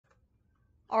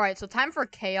Alright, so time for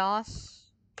chaos.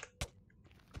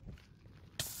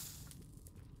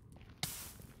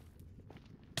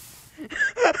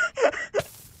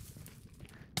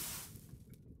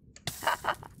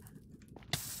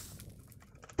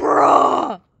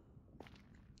 Bruh!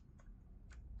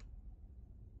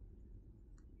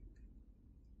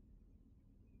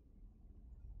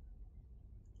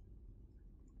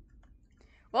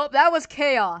 Well, that was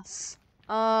chaos.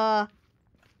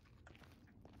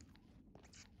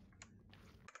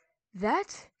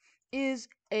 That is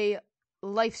a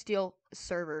Lifesteal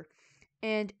server.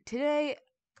 And today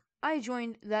I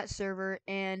joined that server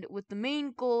and with the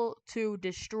main goal to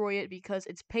destroy it because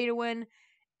it's pay to win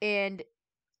and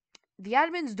the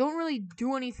admins don't really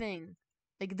do anything.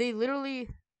 Like the admins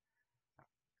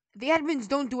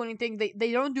don't do anything.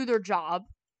 They don't do their job.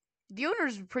 The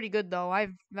owner's pretty good though.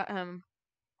 I've met him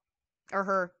or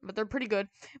her, but they're pretty good.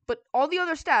 But all the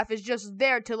other staff is just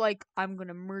there to like, I'm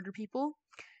gonna murder people,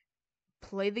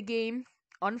 play the game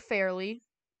unfairly,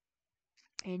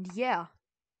 and yeah.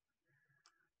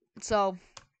 So,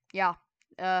 yeah,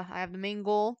 I have the main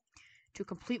goal to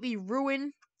completely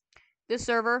ruin this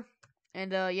server,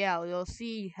 and yeah, we'll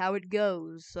see how it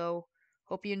goes. So,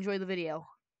 hope you enjoy the video.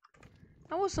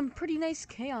 That was some pretty nice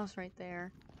chaos right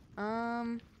there.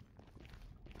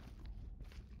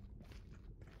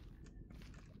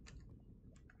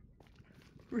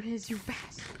 Riz, you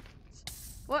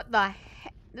bastards. What the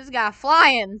heck? This guy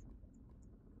flying.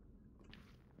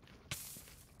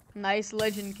 Nice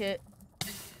legend kit.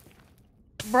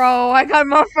 Bro, I got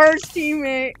my first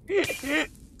teammate.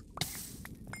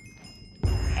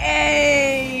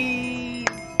 Hey!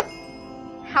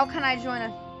 How can I join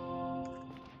a...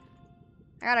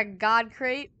 I got a god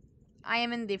crate. I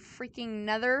am in the freaking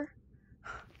nether.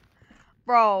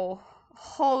 Bro,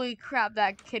 holy crap,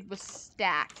 that kid was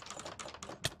stacked.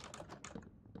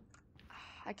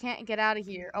 I can't get out of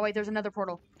here. Oh wait, there's another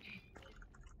portal.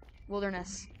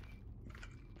 Wilderness.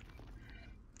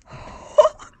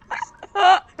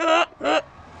 That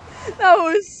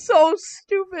was so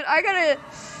stupid. I gotta...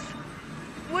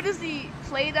 What is the...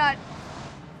 Play that...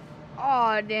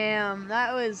 Oh damn,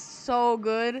 that was so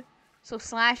good. So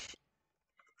slash...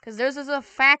 Because there's a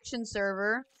faction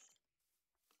server.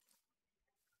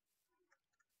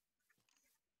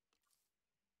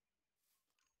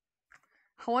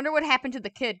 I wonder what happened to the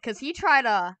kid, because he tried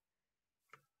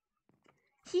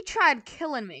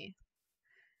killing me.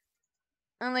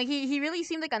 And like he really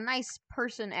seemed like a nice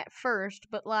person at first,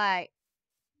 but like,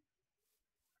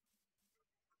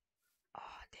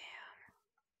 oh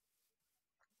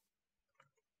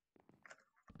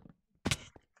damn.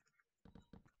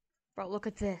 Bro, look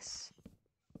at this.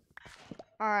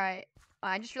 Alright.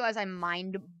 I just realized I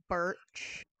mined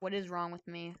birch. What is wrong with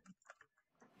me?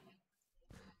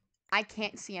 I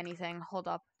can't see anything. Hold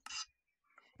up.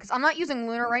 Because I'm not using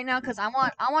Lunar right now because I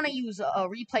want to use a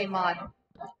replay mod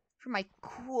for my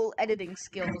cool editing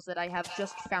skills that I have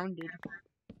just founded.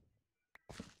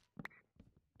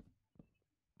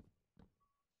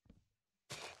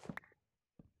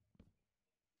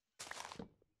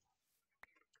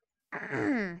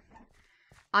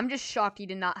 I'm just shocked he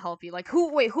did not help you. Like,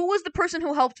 who was the person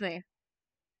who helped me?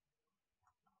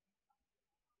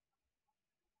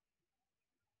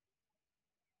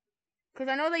 Because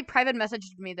I know they private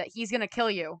messaged me that he's gonna kill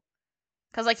you.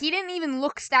 Because, like, he didn't even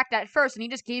look stacked at first, and he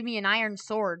just gave me an iron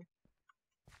sword.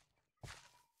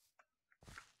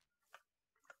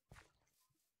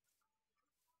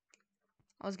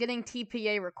 I was getting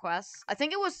TPA requests. I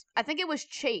think it was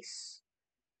Chase.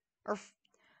 Or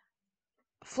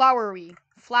Flowery.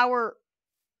 Flower...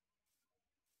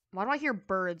 Why do I hear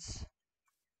birds?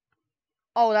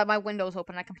 Oh, that my window's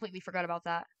open. I completely forgot about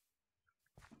that.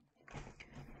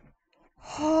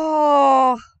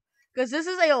 Oh, because this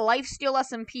is a Lifesteal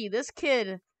SMP. This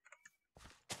kid...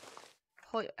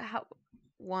 How...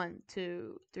 1,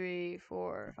 2, 3,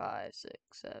 4, 5, 6,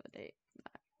 7, 8,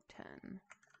 9, 10.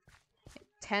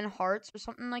 10 hearts or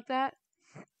something like that.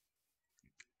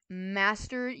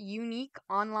 Master Unique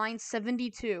Online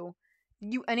 72.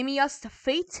 You enemy us to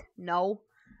fate? No.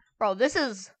 Bro, this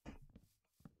is...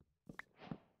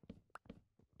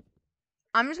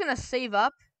 I'm just gonna save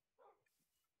up.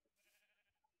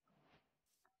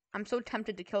 I'm so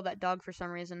tempted to kill that dog for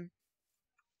some reason.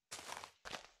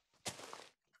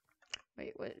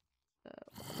 Wait, what?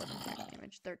 What attack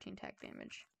damage? 13 attack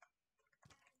damage.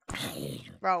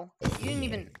 Bro, you didn't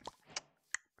even...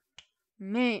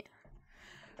 Man.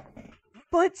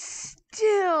 But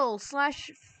still,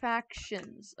 slash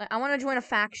factions. I want to join a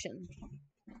faction.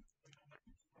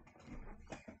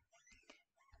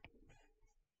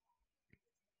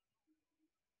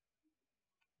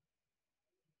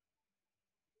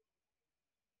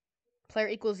 Player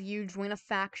equals you. Join a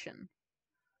faction.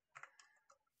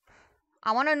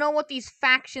 I want to know what these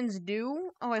factions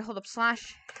do. Oh, wait, hold up.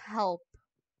 /help.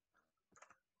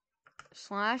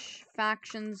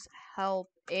 /factions help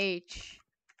H.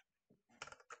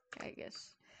 I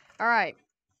guess. Alright.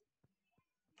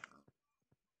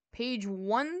 Page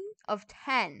 1 of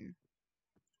 10.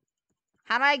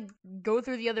 How do I go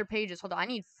through the other pages? Hold on, I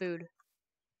need food.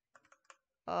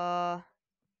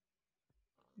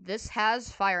 This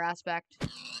has fire aspect.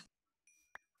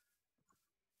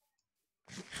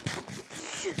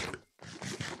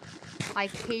 My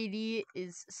KD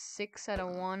is 6 out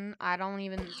of 1. I don't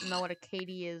even know what a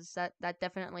KD is. That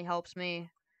definitely helps me.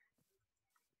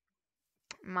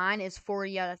 Mine is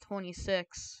 40 out of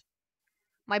 26.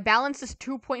 My balance is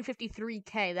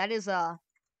 2.53k. That is I'm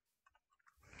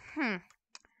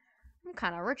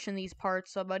kind of rich in these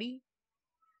parts, buddy.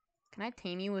 Can I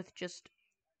tame you with just...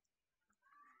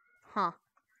 Huh.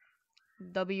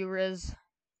 W-Riz.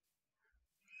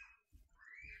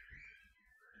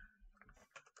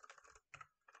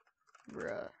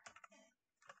 Bruh.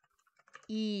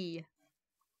 E.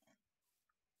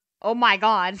 Oh my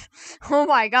god. Oh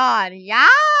my god. Yeah!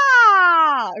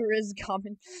 Riz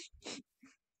common.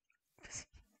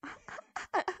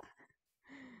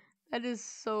 That is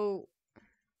so...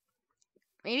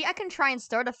 Maybe I can try and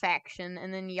start a faction,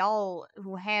 and then y'all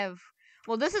who have...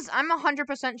 Well, this is... I'm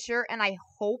 100% sure, and I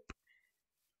hope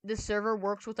this server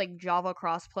works with, like, Java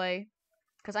crossplay.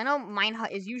 Because I know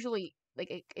Minehut is usually...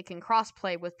 Like, it can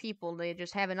crossplay with people. They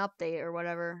just have an update or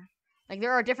whatever. Like,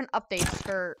 there are different updates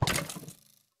for...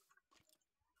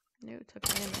 No, took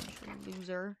damage,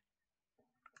 loser.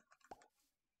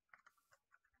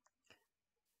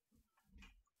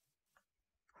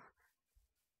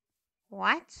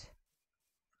 What?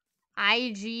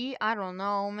 IG? I don't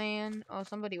know, man. Oh,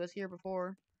 somebody was here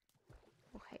before.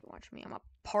 Okay, watch me. I'm a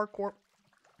parkour.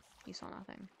 He saw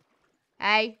nothing.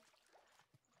 Hey.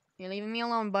 You're leaving me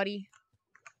alone, buddy.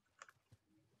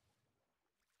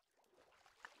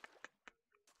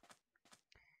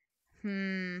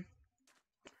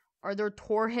 Are there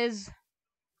torhes?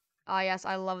 Ah, yes,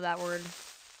 I love that word.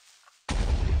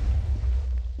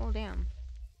 Oh, damn.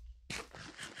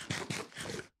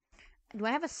 Do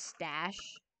I have a stash?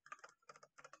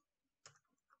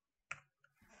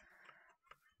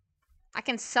 I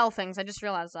can sell things, I just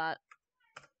realized that.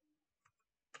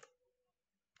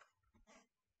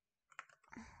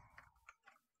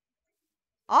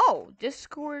 Oh,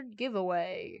 Discord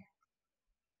giveaway.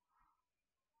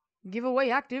 Giveaway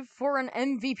active for an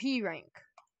MVP rank.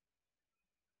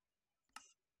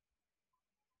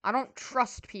 I don't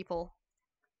trust people.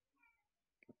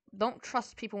 Don't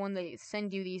trust people when they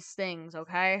send you these things,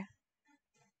 okay?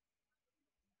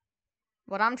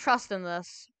 But I'm trusting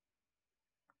this.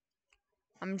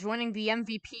 I'm joining the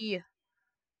MVP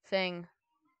thing.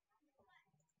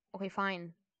 Okay,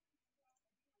 fine.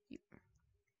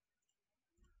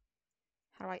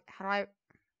 How do I...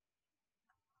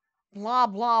 Blah,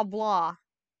 blah, blah.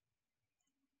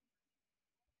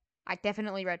 I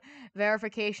definitely read.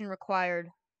 Verification required.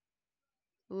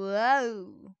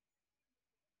 Whoa.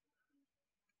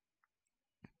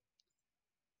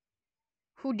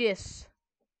 Who dis?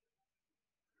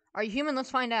 Are you human?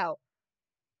 Let's find out.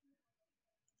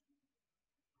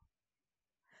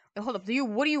 Wait, hold up.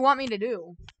 What do you want me to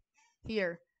do?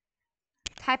 Here.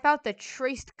 Type out the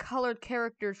traced colored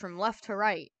characters from left to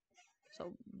right.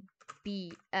 So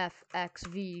B, F, X,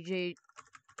 V, J,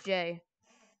 J.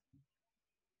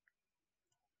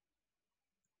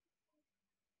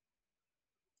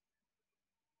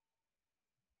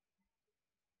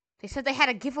 They said they had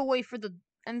a giveaway for the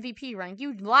MVP rank.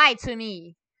 You lied to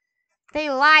me. They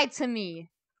lied to me.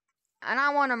 And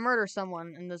I want to murder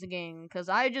someone in this game. Because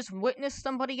I just witnessed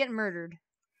somebody get murdered.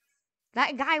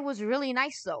 That guy was really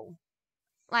nice, though.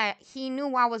 Like, he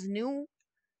knew I was new.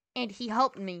 And he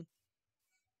helped me.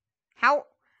 How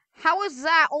is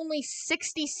that only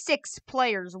 66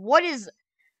 players? What is...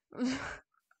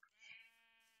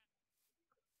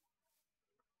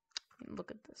 Look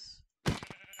at this.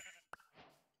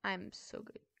 I'm so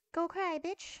good. Go cry,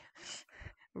 bitch.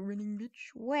 Running,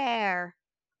 bitch. Where?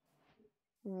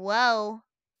 Whoa.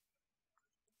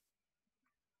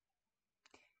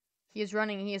 He is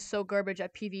running. He is so garbage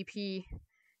at PvP.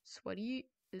 Sweaty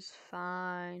is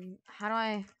fine. How do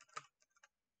I...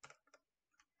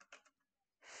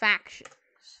 Factions.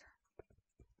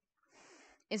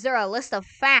 Is there a list of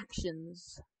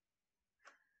factions?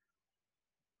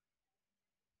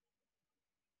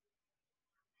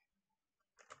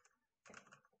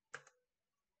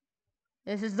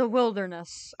 This is the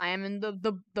wilderness. I am in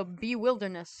the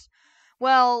wilderness.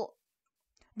 Well,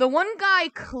 The one guy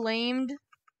claimed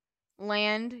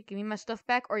land. Give me my stuff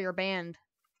back or you're banned.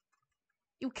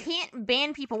 You can't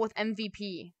ban people with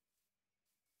MVP.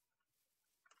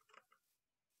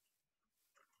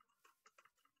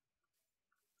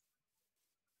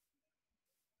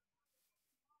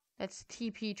 That's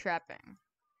TP trapping.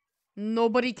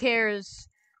 Nobody cares.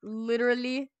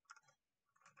 Literally.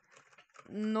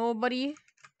 Nobody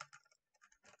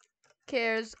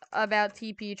cares about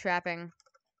TP trapping.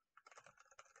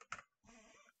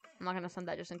 I'm not gonna send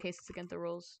that just in case it's against the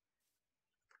rules.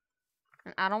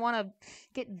 And I don't want to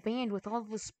get banned with all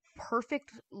this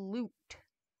perfect loot.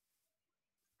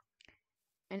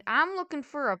 And I'm looking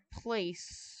for a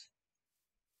place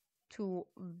to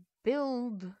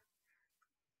build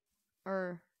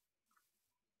or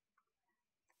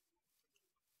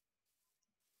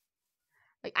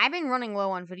like I've been running low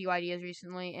on video ideas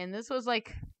recently, and this was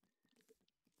like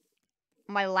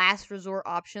my last resort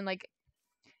option. Like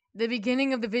the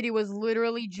beginning of the video was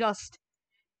literally just,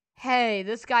 hey,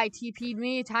 this guy TP'd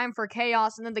me, time for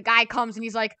chaos, and then the guy comes and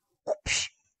he's like, whoosh.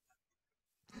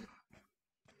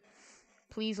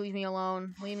 Please leave me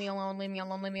alone. Leave me alone, leave me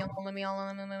alone, leave me alone, leave me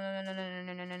alone. No, no, no, no,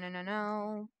 no, no, no, no, no,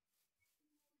 no.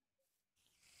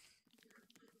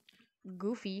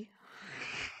 Goofy.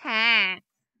 Ha.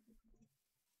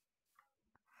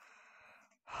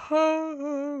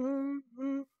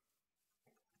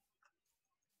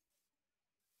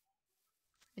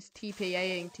 It's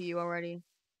TPAing to you already.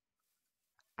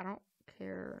 I don't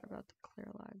care about the clear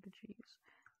lag, jeez.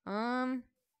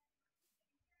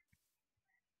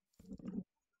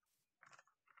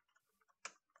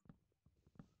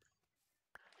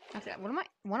 Okay, what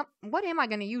am I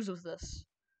gonna use with this?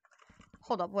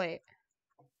 Hold up, wait.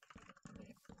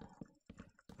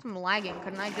 I'm lagging,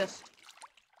 couldn't I just...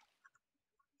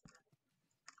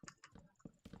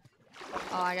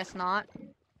 Oh, I guess not.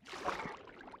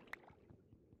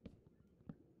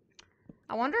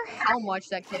 I wonder how much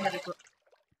that kid had to grow.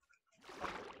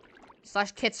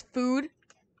 Slash kit's food.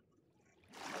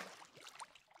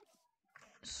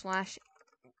 Slash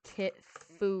kit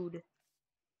food.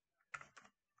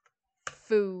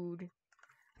 Food.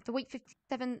 I have to wait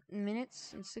 57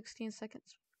 minutes and 16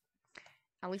 seconds.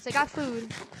 At least I got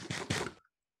food.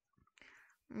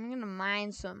 I'm gonna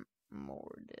mine some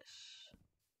more of this.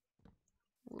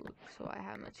 Look, so I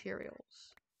have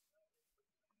materials.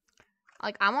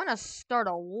 Like, I want to start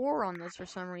a war on this for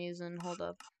some reason. Hold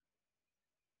up.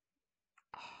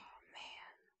 Oh, man.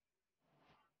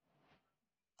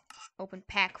 Open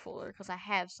pack folder, because I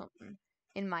have something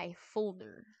in my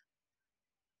folder.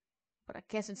 But I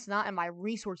guess it's not in my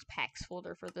resource packs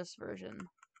folder for this version.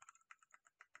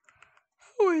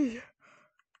 Oy.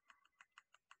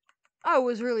 I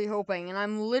was really hoping, and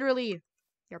I'm literally...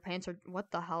 Your pants are...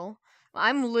 What the hell?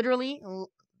 I'm literally,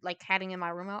 like, heading in my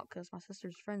room out, because my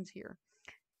sister's friend's here.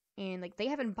 And, like, they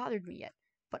haven't bothered me yet.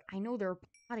 But I know they're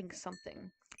plotting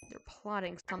something. They're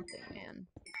plotting something, man.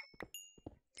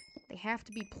 They have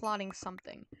to be plotting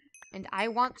something. And I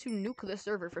want to nuke the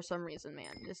server for some reason,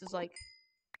 man. This is, like...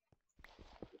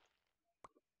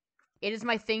 It is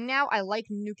my thing now. I like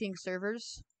nuking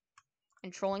servers.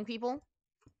 And trolling people.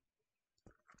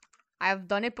 I've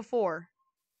done it before.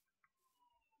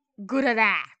 Good at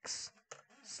axe.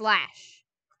 Slash.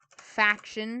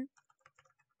 Faction.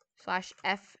 Slash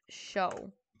F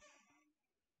show.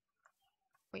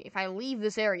 Wait, if I leave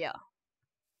this area.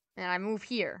 And I move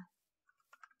here.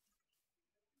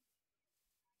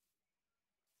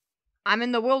 I'm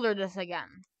in the wilderness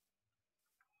again.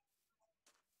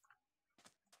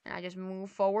 And I just move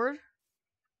forward.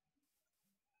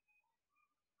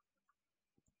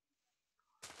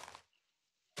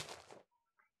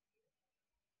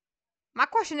 My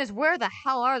question is, where the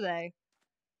hell are they?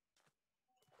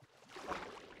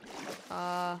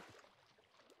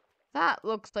 That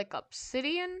looks like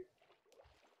obsidian.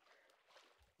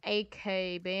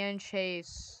 AK, band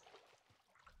chase.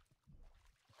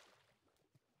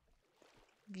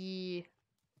 The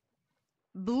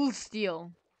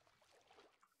Blzesteal.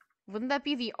 Wouldn't that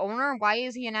be the owner? Why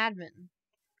is he an admin?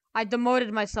 I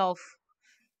demoted myself.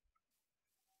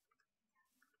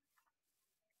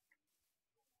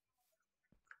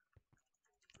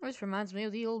 This reminds me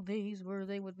of the old days where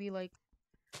they would be like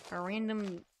a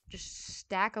random just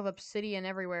stack of obsidian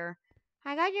everywhere.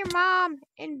 I got your mom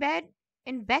in bed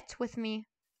with me.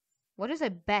 What is a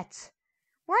bet?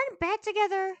 We're in bed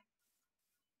together.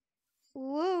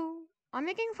 Woo. I'm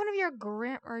making fun of your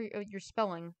your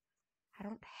spelling. I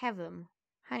don't have them.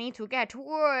 I need to get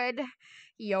wood.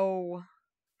 Yo.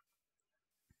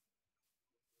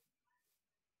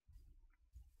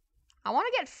 I want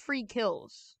to get free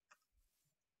kills.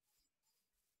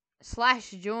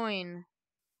 /join.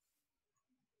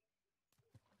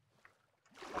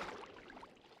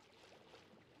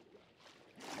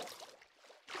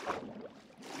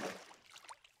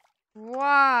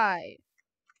 Why?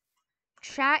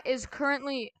 Chat is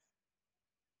currently...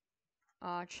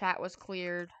 chat was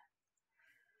cleared.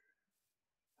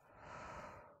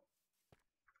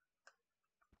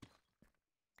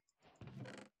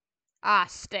 Ah,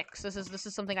 sticks. This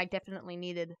is something I definitely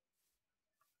needed.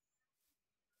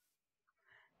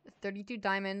 32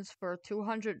 diamonds for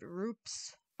 200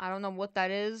 roops. I don't know what that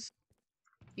is.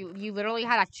 You literally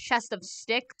had a chest of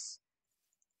sticks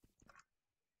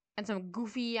and some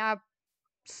goofy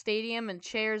stadium and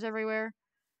chairs everywhere.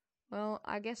 Well,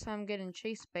 I guess I'm getting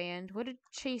Chase banned. What did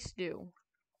Chase do?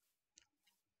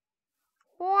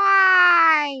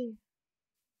 Why?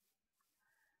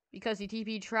 Because he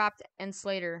TP trapped and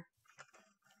Slater.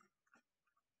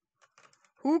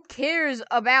 Who cares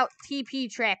about TP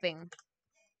trapping?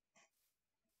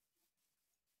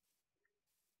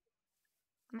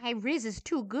 My Riz is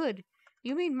too good.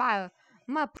 You mean my...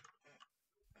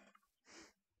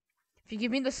 If you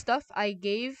give me the stuff I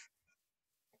gave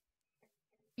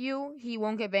you, he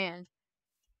won't get banned.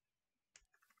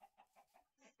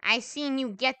 I seen you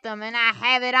get them, and I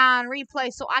have it on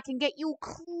replay so I can get you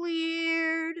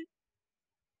cleared.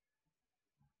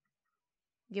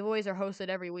 Giveaways are hosted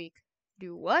every week.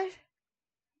 Do what?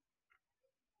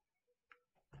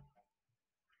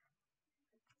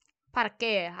 Parque,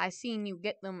 I seen you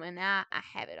get them, and I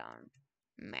have it on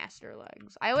master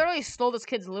legs. I literally stole this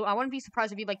kid's loot. I wouldn't be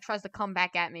surprised if he like tries to come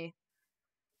back at me.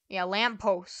 Yeah,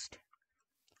 lamppost.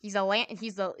 He's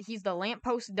the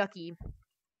lamppost ducky.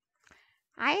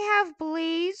 I have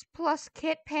Blaze plus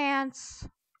Kit Pants.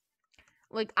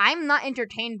 Like, I'm not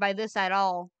entertained by this at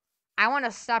all. I want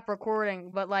to stop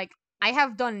recording, but like, I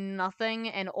have done nothing,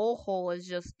 and Hole is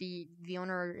just the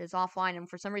owner is offline, and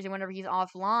for some reason, whenever he's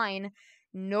offline,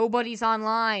 nobody's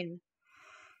online.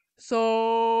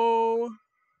 So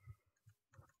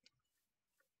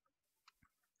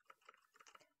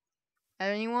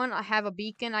anyone? I have a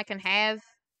beacon I can have.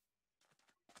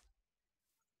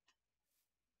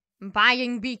 I'm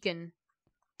buying beacon.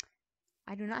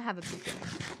 I do not have a beacon.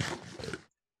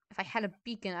 If I had a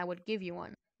beacon, I would give you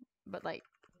one. But like,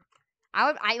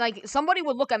 somebody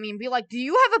would look at me and be like, "Do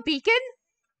you have a beacon?"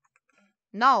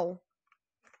 No.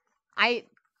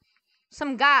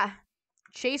 Some guy,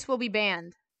 Chase will be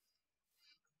banned.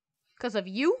 Because of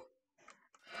you?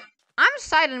 I'm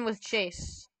siding with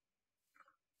Chase.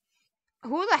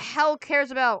 Who the hell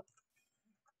cares about...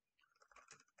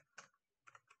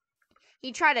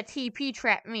 He tried to TP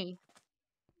trap me.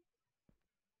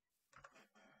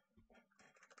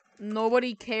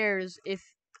 Nobody cares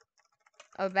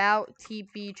about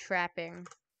TP trapping.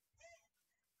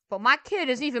 But my kid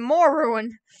is even more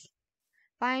ruined.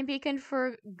 Buying beacon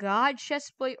for God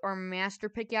Chestplate or Master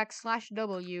Pickaxe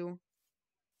 /W.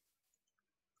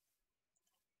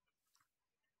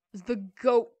 The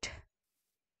GOAT.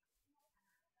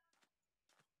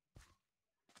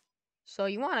 So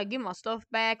you want to give my stuff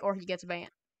back or he gets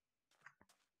banned.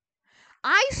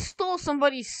 I stole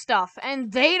somebody's stuff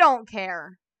and they don't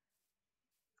care.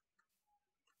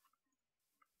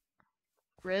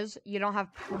 Riz, you don't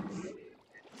have proof.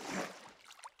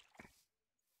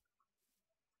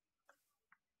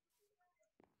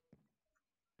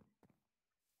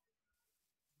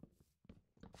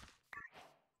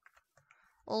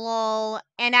 Lol,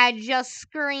 and I just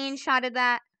screenshotted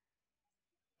that.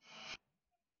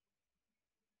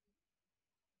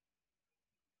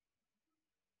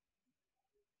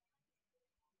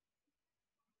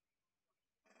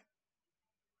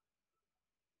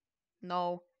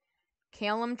 No.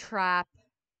 Kill him trap.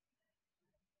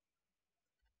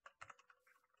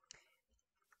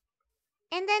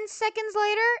 And then seconds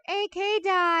later, AK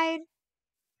died.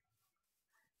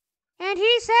 And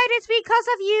he said it's because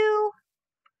of you.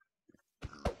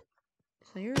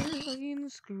 So you're fucking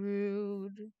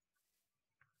screwed.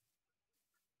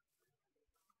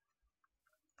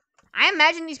 I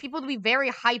imagine these people to be very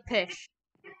high-pitched.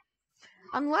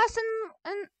 Unless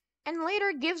and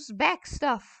later gives back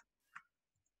stuff.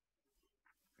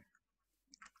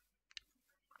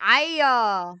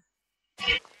 I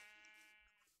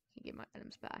get my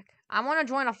items back. I want to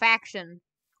join a faction.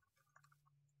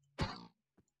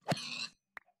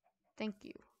 Thank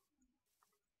you.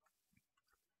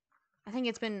 I think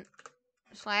it's been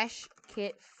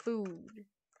 /kit food.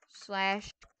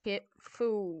 /kit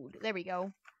food. There we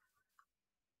go.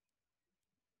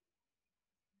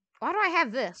 Why do I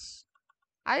have this?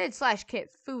 I did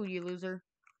 /kit food, you loser.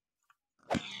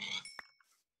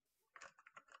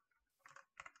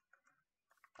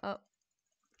 Oh.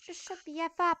 Just shut the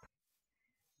F up.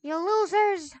 You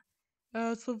losers.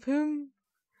 Ass of him.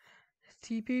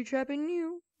 TP trapping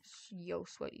you. Yo,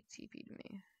 sweaty TP'd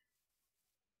me.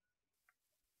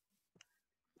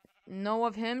 Know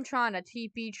of him trying to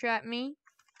TP trap me?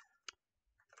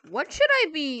 What should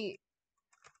I be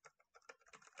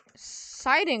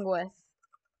siding with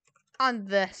on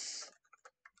this?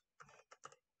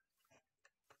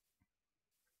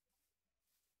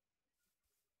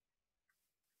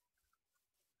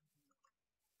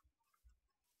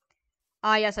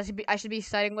 Ah, yes, I should be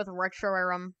siding with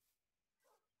Retro.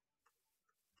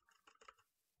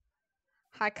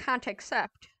 I can't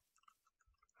accept.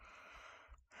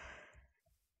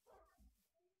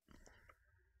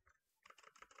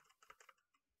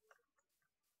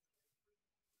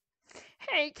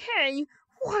 Hey,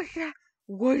 what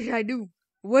did I do?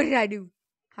 What did I do?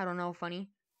 I don't know, funny.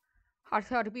 I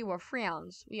thought we were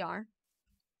friends. We are.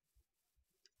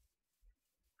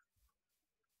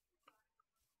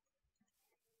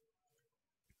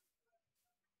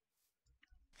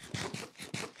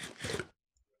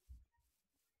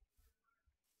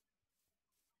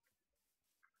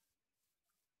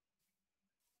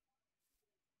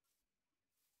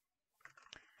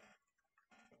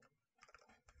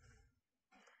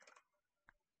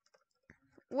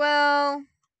 Well,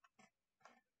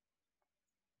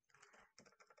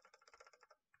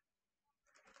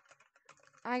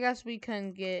 I guess we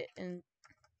can get an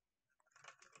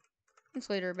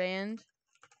Insulator banned.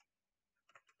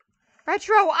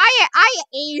 Retro, I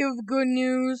have good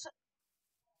news.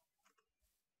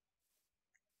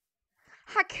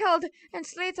 I killed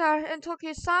Insulator and took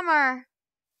his summer.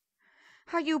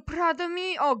 Are you proud of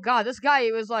me? Oh god, this guy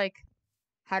was like,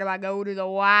 how do I go to the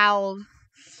wild?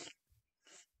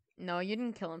 No, you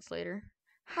didn't kill Insulator.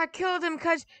 I killed him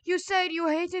because you said you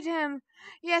hated him.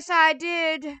 Yes, I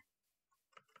did.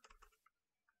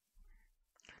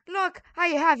 Look, I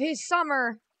have his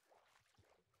summer.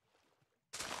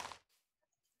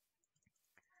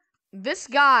 This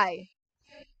guy,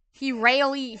 he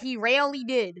rarely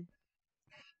did.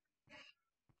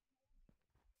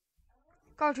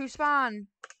 Go to spawn.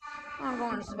 I'm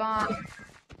going to spawn.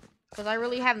 Because I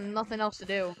really have nothing else to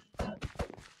do.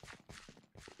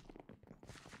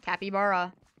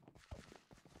 Capybara.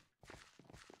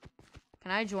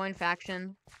 Can I join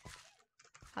faction?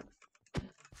 How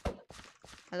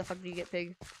the fuck do you get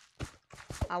pig?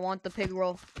 I want the pig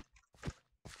roll.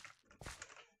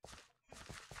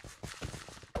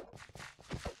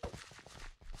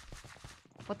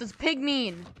 What does pig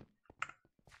mean?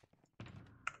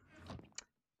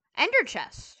 Ender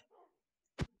chest.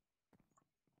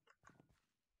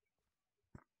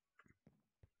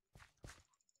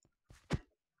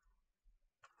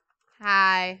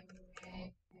 Hi.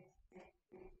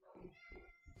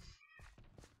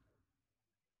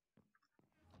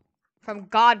 From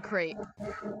God Crate.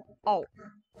 Oh.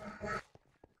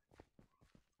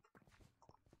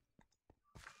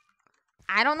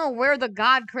 I don't know where the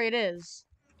God Crate is.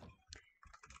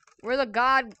 Where the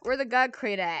God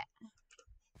Crate at?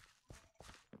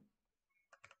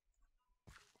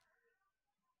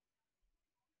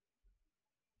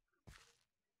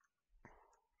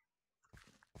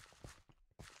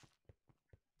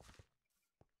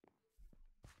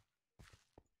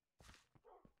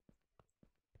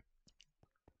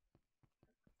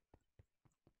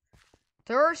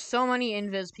 There are so many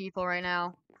invis people right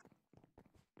now.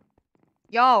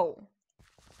 Yo.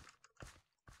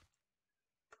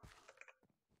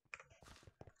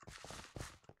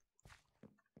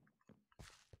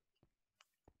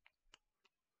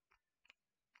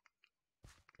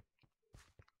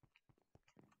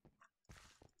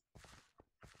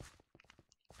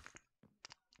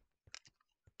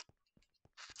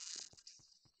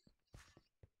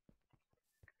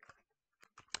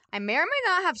 I may or may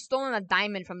not have stolen a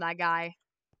diamond from that guy.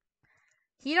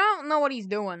 He don't know what he's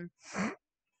doing.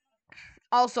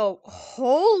 Also,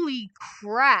 holy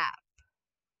crap.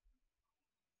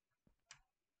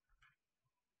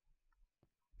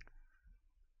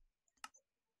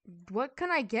 What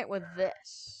can I get with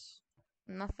this?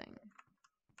 Nothing.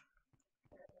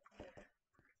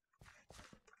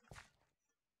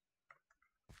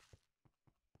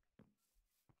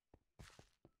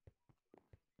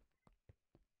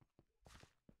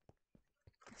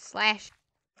 Slash.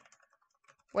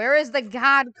 Where is the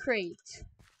God Crate?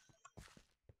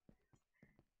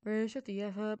 Shut the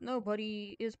F up.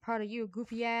 Nobody is proud of you,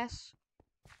 goofy ass.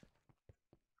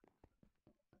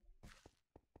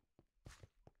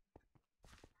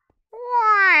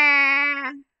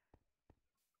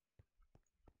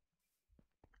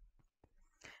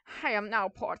 I am now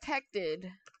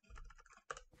protected.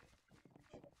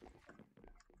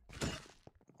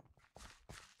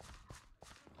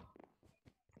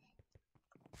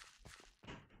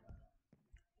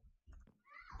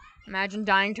 Imagine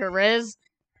dying to Riz.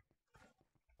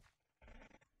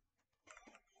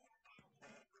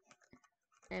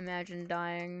 Imagine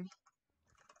dying.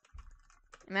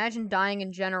 Imagine dying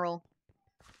in general.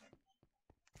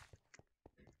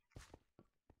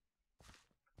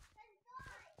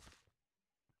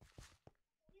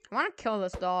 I want to kill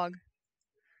this dog.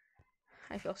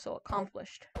 I feel so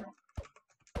accomplished.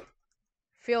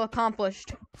 Feel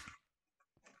accomplished.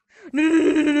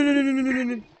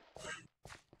 No.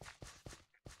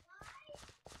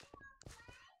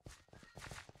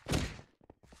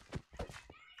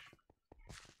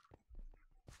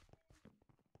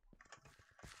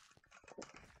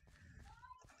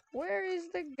 Where is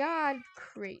the god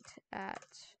crate at?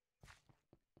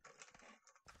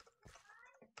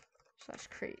 Slash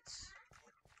crates.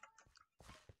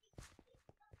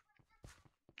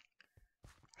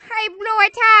 I blew a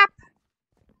tap.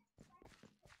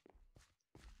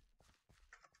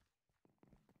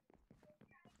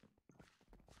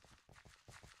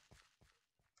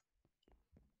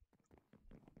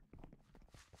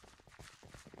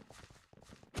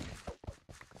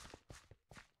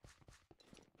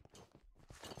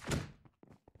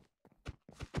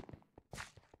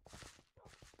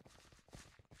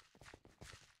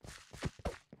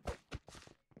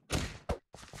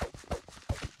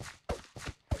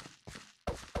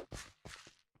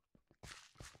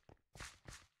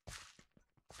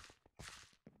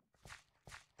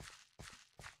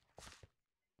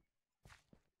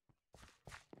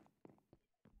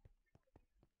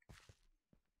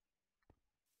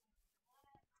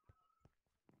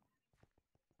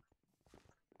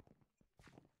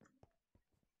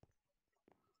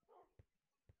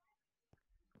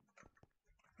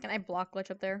 Can I block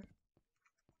glitch up there?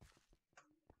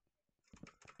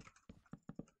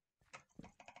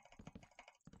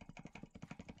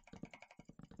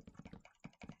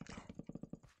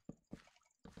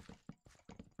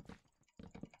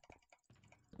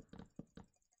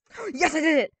 Yes, I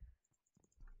did it!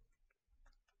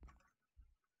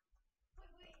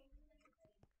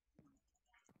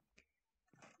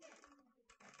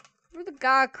 Where's the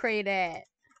god crate at?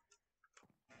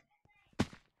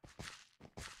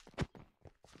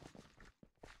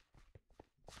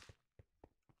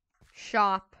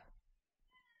 Shop.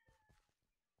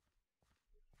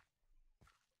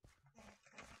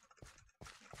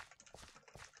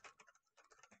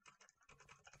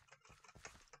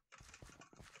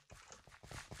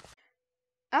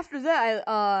 After that,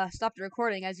 I stopped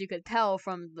recording, as you could tell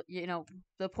from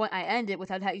the point I ended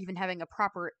without even having a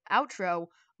proper outro.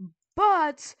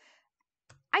 But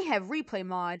I have replay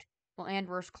mod, well, and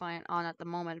worst client on at the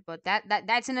moment. But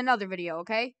that's in another video,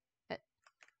 okay?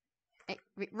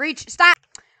 Reach, stop.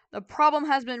 The problem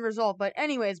has been resolved. But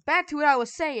anyways, back to what I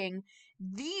was saying.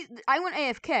 I went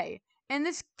AFK, and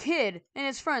this kid and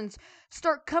his friends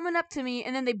start coming up to me,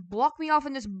 and then they block me off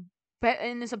in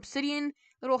this obsidian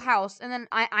little house, and then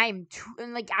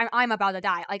I'm about to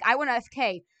die. Like, I went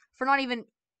AFK for not even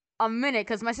a minute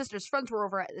because my sister's friends were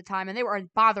over at the time, and they were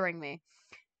bothering me.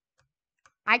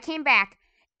 I came back,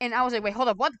 and I was like, wait, hold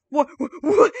up, what?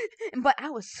 But I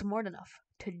was smart enough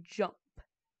to jump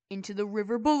into the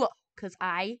river below, because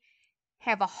I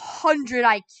have 100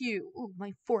 IQ. Ooh,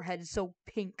 my forehead is so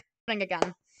pink.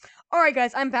 Again. Alright,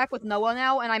 guys, I'm back with Noah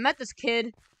now, and I met this kid.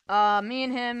 Me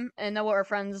and him and Noah are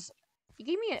friends. He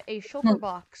gave me a shulker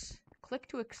box. Click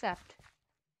to accept.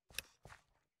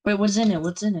 Wait, what's in it?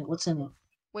 What's in it? What's in it?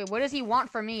 Wait, what does he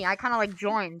want from me? I kind of, like,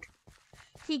 joined.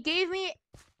 He gave me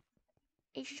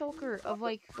a shulker of,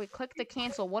 like... Wait, click to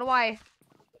cancel. What do I...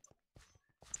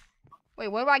 Wait,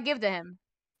 what do I give to him?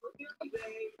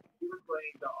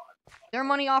 Their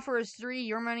money offer is 3,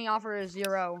 your money offer is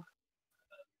 0.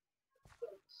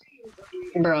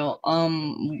 Bro,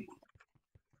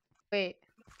 Wait.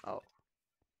 Oh.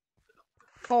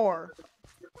 4.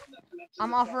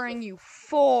 I'm offering you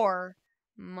 4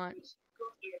 months.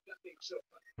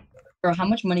 Bro, how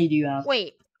much money do you have?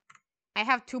 Wait. I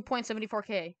have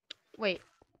 2.74k. Wait.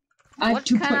 I What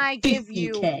have can I give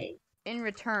you 2.50K. in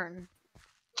return?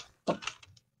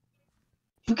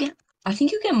 I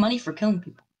think you get money for killing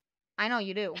people. I know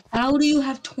you do. How do you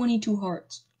have 22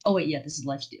 hearts? Oh wait, yeah, this is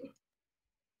Lifesteal.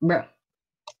 Bro.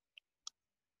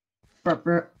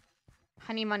 Bro.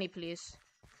 I need money, please.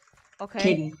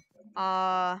 Okay.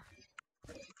 Caden.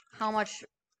 How much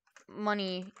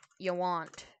money you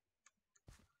want?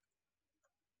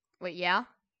 Wait, yeah?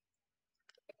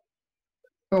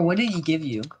 Bro, what did he give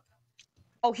you?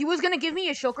 Oh, he was gonna give me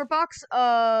a shulker box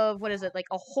of, what is it, like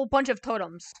a whole bunch of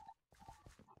totems.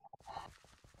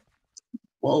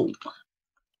 Whoa.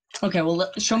 Okay,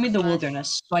 well, show me the Slash.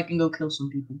 wilderness so I can go kill some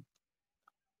people.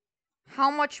 How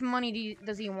much money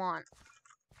does he want?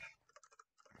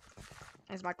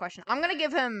 Is my question. I'm gonna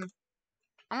give him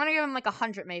like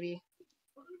 100 maybe.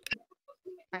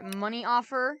 Alright, money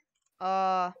offer.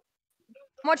 How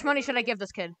much money should I give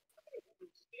this kid?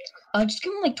 Just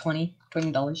give him like $20.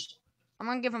 I'm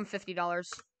gonna give him $50.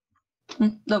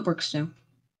 That works too.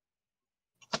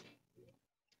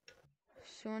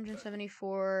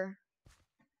 274.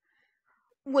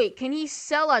 Wait, can he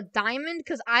sell a diamond?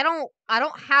 Cause I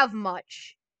don't have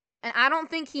much, and I don't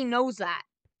think he knows that.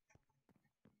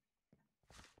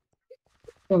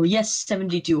 Oh, yes,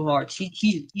 72 hearts.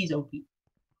 He's OP.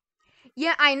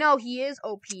 Yeah, I know he is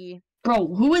OP. Bro,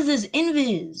 who is this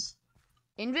Invis?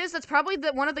 Invis? That's probably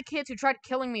one of the kids who tried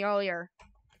killing me earlier.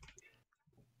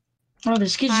 Bro,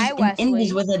 this kid's Hi, just an Wesley.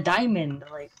 Invis with a diamond.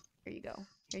 Like, here you go.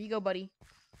 Here you go, buddy.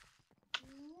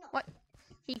 What?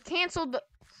 He canceled the.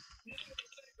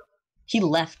 he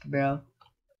left, bro.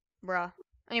 Bruh.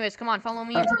 Anyways, come on, follow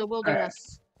me into the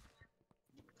wilderness.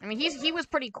 I mean, he was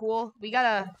pretty cool. We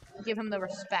gotta give him the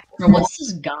respect. Bro, what's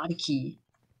this God key?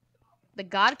 The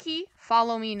God key?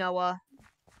 Follow me, Noah.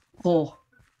 Oh,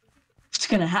 what's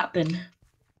gonna happen?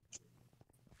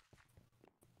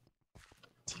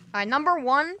 Alright, number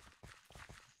 1.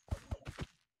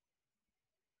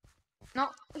 No,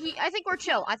 I think we're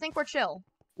chill.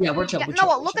 Yeah, we're chill. Yeah, we're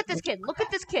Noah, chill, look at this kid. Look at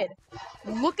this kid.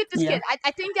 Look at this kid.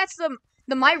 I think that's the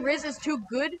my Riz is too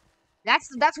good.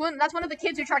 That's one of the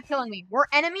kids who tried killing me. We're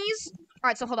enemies. All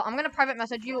right, so hold on. I'm gonna private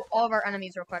message you all of our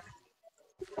enemies real quick.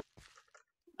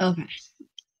 Okay.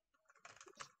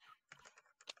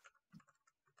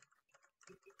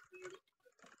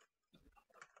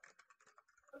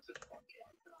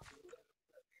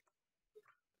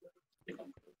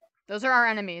 Those are our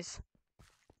enemies.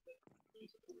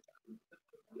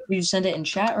 Will you send it in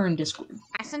chat or in Discord?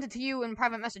 I sent it to you in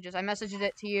private messages. I messaged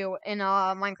it to you in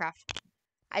Minecraft.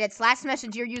 I did /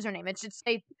 message your username. It should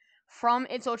say from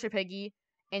itsUltraPiggy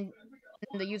and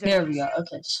the username. There we go.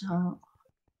 Okay, so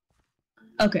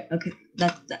okay.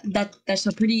 That's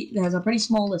a pretty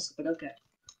small list, but okay.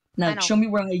 Now show me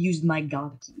where I used my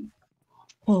God key.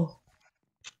 Oh.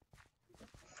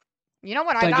 You know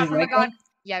what I got from the God?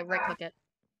 Yeah, right click it.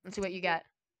 Let's see what you get.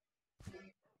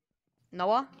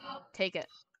 Noah, take it.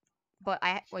 But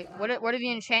wait. What are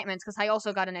the enchantments? Because I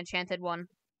also got an enchanted one.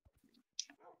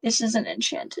 This isn't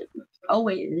enchanted. Oh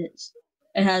wait, it is.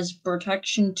 It has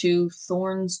protection 2,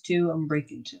 thorns 2, and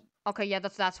breaking 2. Okay, yeah,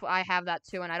 that's what I have that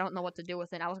too, and I don't know what to do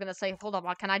with it. I was gonna say, hold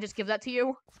on, can I just give that to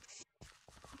you?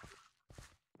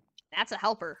 That's a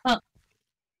helper.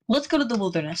 Let's go to the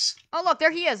wilderness. Oh look,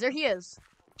 there he is. There he is.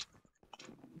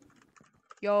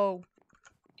 Yo.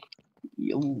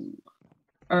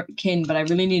 Alright, Caden, but I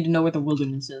really need to know where the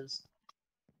wilderness is.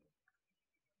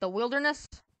 The wilderness?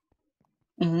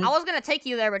 Mm-hmm. I was gonna take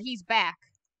you there, but he's back.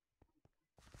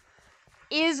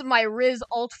 Is my Riz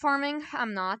alt farming?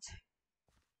 I'm not.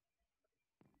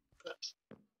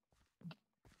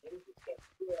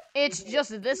 It's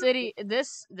just this idiot.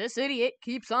 This idiot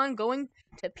keeps on going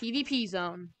to PvP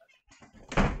zone.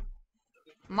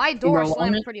 My door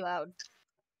slammed pretty loud.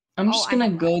 I'm just gonna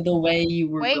go the way you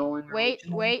were going.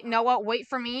 Wait, Noah, wait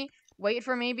for me. Wait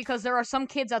for me, because there are some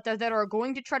kids out there that are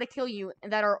going to try to kill you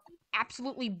and that are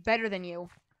absolutely better than you.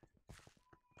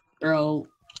 Bro.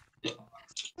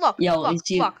 Look,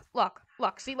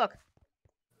 look. See, look.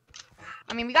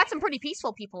 I mean, we got some pretty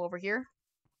peaceful people over here.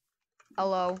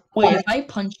 Hello. Wait, if I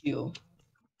punch you...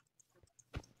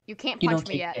 You can't punch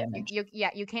me yet.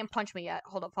 You can't punch me yet.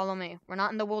 Hold up, follow me. We're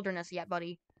not in the wilderness yet,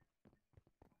 buddy.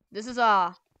 This is,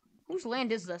 whose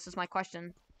land is this, is my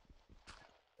question.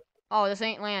 Oh, this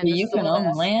ain't land. You can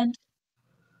own land?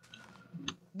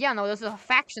 Yeah, no, this is a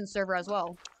faction server as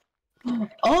well.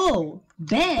 Oh,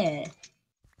 bet.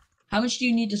 How much do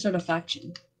you need to start a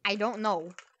faction? I don't know.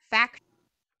 I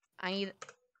need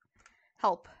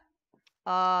help.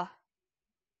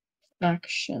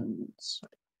 Factions.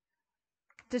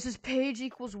 This is page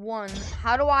equals 1.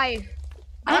 How do I...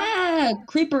 Ah,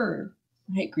 creeper.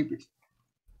 I hate creepers.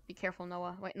 Be careful,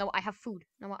 Noah. Wait, no, I have food.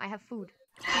 Noah, I have food.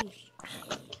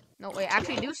 No, wait,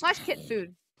 actually, do /kit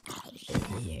food.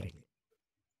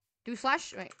 Do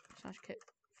 /kit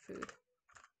food.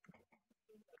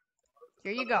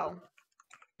 Here you go.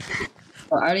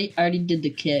 Oh, I already did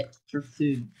the kit for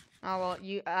food. Oh, well,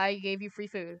 I gave you free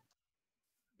food.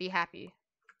 Be happy.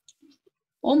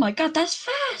 Oh my god, that's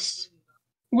fast!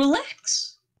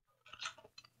 Relax!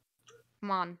 Come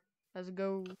on, let's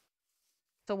go.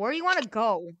 So where do you want to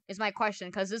go, is my question,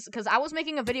 because I was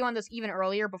making a video on this even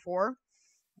earlier before,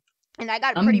 and I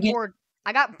got pretty bored.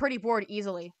 I got pretty bored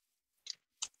easily.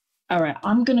 Alright,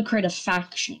 I'm gonna create a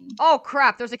faction. Oh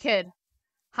crap, there's a kid.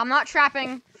 I'm not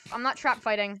trapping. I'm not trap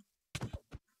fighting.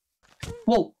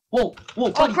 Whoa, whoa,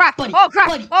 whoa, buddy, Oh crap! buddy, Oh crap!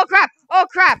 buddy. Oh crap! Oh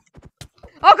crap!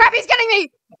 Oh crap! He's getting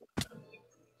me!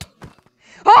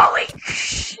 Holy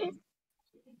shit!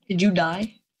 Did you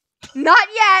die? Not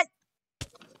yet!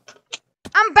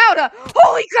 I'm about to.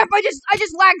 Holy crap! I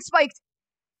just lag spiked.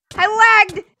 I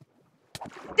lagged.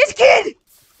 This kid.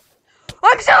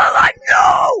 I'm still alive.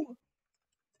 No!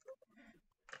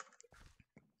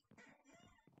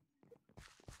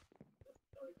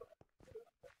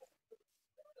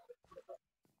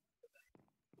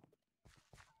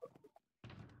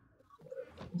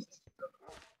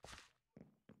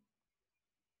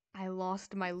 I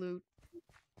lost my loot.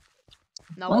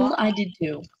 Noah. Well, I did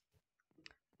too.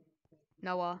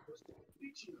 Noah.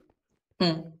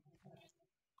 Hmm.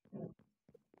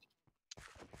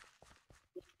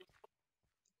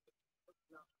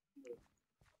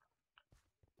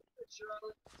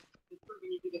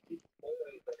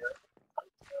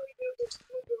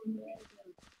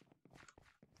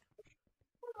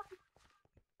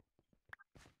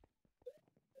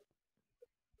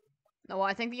 Noah,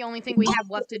 I think the only thing we have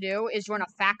left to do is join a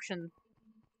faction.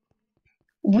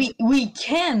 We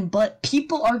can, but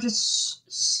people are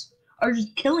just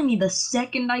killing me the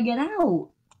second I get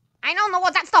out. I know,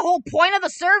 Noah. That's the whole point of the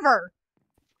server.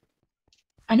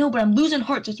 I know, but I'm losing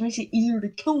hearts, which makes it easier to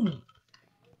kill me.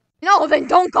 No, then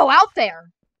don't go out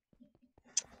there.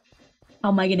 How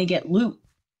am I gonna get loot?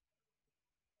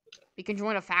 We can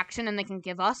join a faction and they can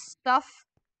give us stuff.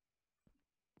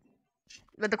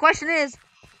 But the question is,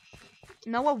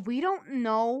 Noah, we don't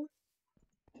know.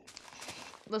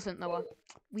 Listen, Noah,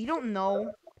 we don't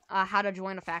know how to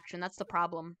join a faction. That's the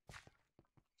problem.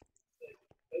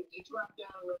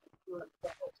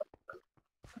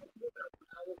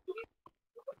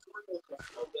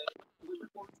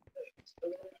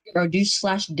 Bro, do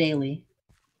 /daily.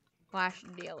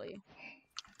 /daily.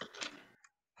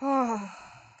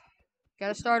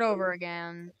 Gotta start over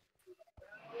again.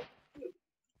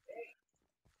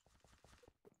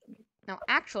 Now,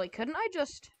 actually, couldn't I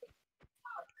just...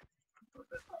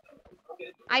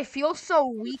 I feel so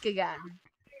weak again.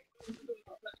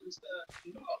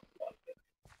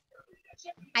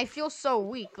 I feel so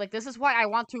weak. Like, this is why I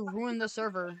want to ruin the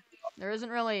server. There isn't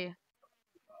really...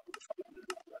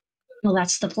 Well,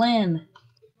 that's the plan.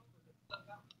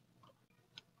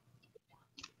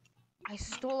 I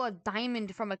stole a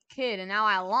diamond from a kid, and now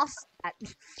I lost that.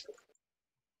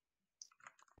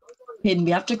 Caden,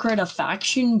 we have to create a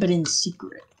faction, but in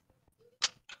secret.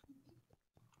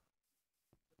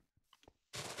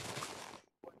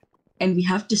 And we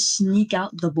have to sneak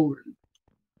out the border.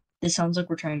 This sounds like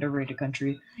we're trying to raid a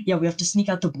country. Yeah, we have to sneak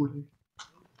out the border.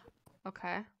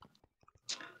 Okay.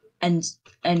 And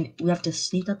we have to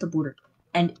sneak out the border.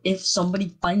 And if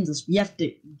somebody finds us, we have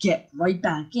to get right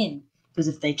back in. Because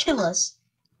if they kill us,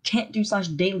 can't do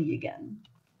 /daily again.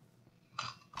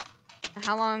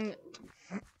 How long?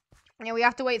 Yeah, we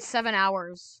have to wait 7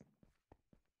 hours.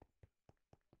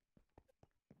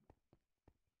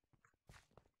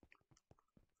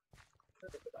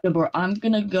 Yeah, bro, I'm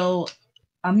gonna go.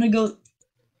 I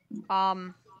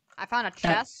found a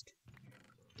chest.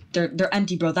 They're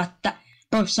empty, bro.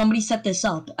 Bro, somebody set this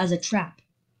up as a trap.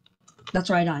 That's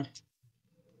where I died.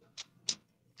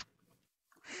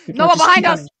 Noah, behind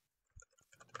us!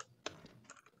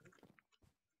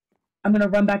 I'm gonna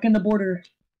run back in the border.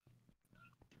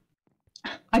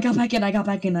 I got back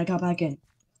in.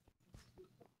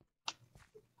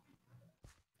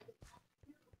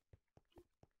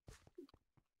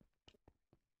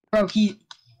 Bro, he's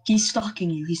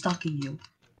stalking you.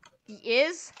 He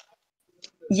is?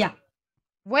 Yeah.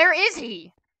 Where is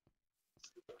he?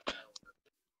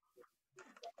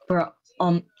 Bro,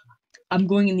 I'm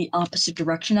going in the opposite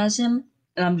direction as him,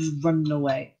 and I'm just running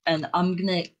away. And I'm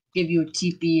gonna give you a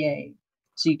TPA,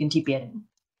 so you can TP at him.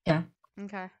 Yeah?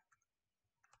 Okay.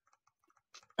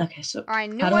 Okay, so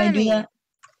Alright, new how do I do enemy. that?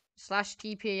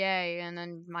 /TPA and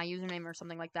then my username or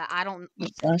something like that. I don't...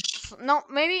 Slash? No,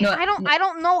 maybe... No, I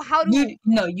don't know how to...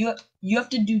 You have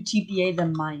to do TPA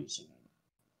then my username.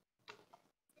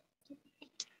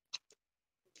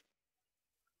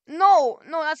 No,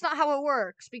 that's not how it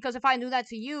works. Because if I do that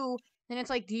to you, then it's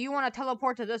like, do you want to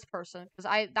teleport to this person?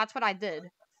 Because that's what I did.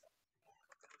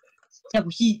 Yeah,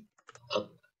 but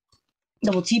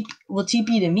will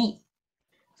TP to me.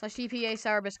 /TPA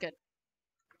Sour Biscuit.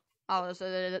 Oh,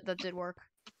 so that did work.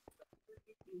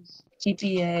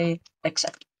 TPA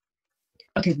accept.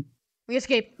 Okay. We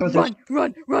escape. Bro,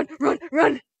 Run!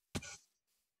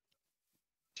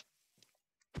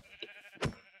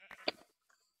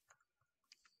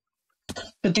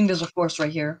 Good thing there's a forest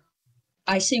right here.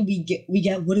 I say we get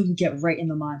what do we get right in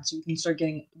the mine so we can start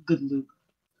getting good loot.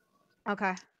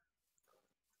 Okay.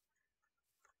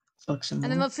 Fuck some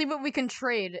And then more. let's see what we can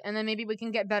trade, and then maybe we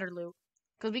can get better loot.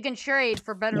 Because we can trade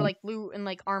for better, Yeah. like, loot and,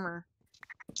 like, armor.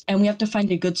 And we have to find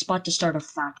a good spot to start a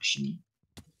faction.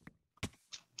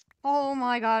 Oh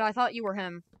my god, I thought you were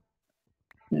him.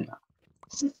 No.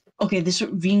 Okay, this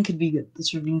ravine could be good.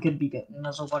 This ravine could be good. And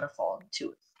there's a waterfall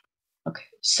to it. Okay.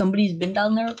 Somebody's been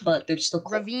down there, but they're still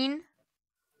cold. Ravine?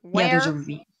 Where? Yeah, there's a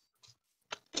ravine.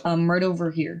 Right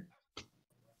over here.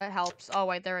 That helps. Oh,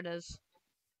 wait, there it is.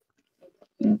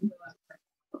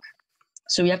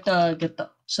 So we have to get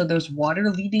so there's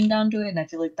water leading down to it, and I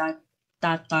feel like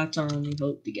that's our only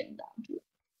hope to get down to it.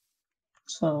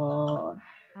 So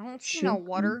I don't see no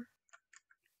water.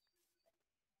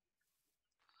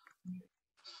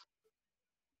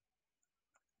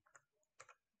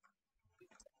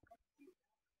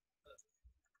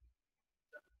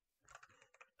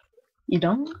 You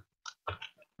don't?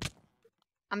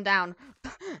 I'm down.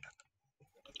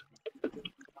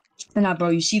 Nah, bro,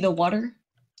 you see the water?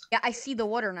 Yeah, I see the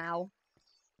water now.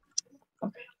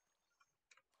 Okay.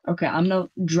 Okay, I'm gonna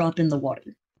drop in the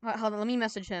water. Hold on, let me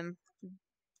message him.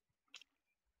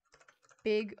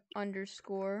 Big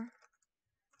underscore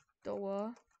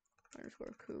Doa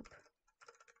underscore coop.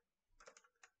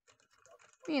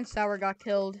 Me and Sour got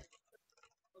killed.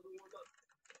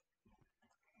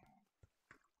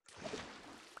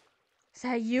 Is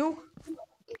that you?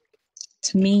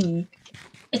 It's me.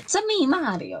 It's a me,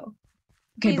 Mario.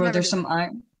 Okay, Please bro, never there's do some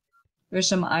iron. There's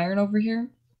some iron over here.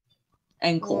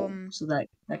 And coal. that. So that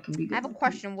can be good. I have a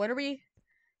question. What are we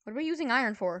using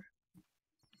iron for?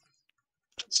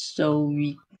 So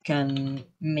we can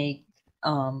make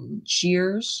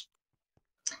shears.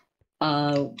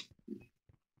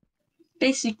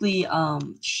 Basically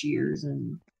shears,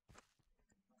 and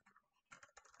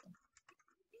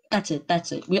that's it.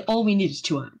 All we need is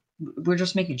 2 iron. We're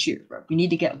just making shears, bro. We need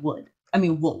to get wood. I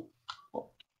mean wool.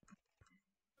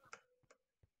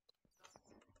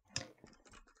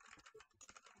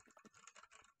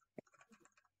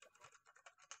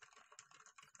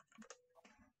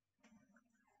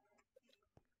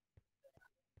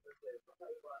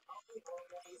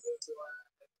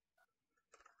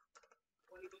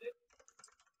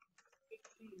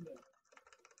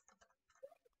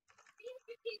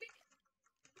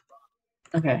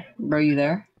 Okay, bro, you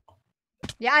there?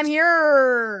 Yeah, I'm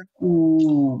here.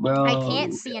 Ooh, bro. I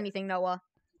can't see anything, Noah.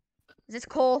 Is this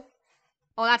coal?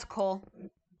 Oh, that's coal.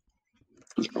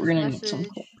 Yeah, we're gonna need some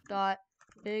Message coal. dot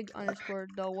big underscore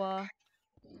Doa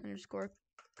underscore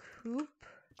coop.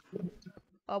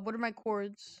 What are my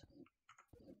chords?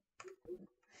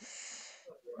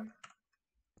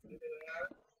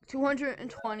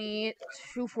 220,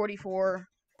 244,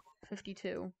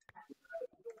 52.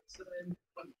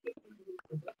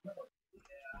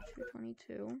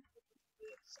 222,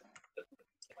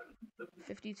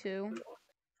 52,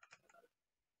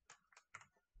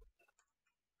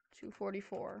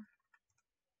 244.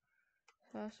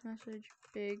 Last message,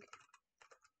 big.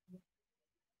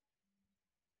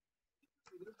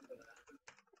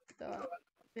 Dot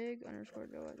big underscore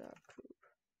Doa dot coop.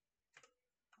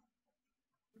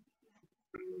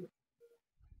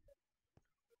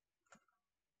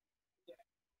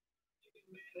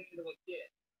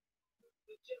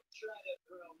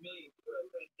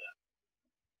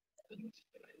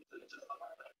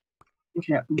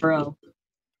 Okay, bro.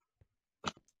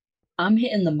 I'm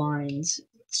hitting the mines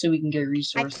so we can get I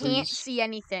resources. can't see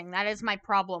anything. That is my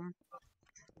problem.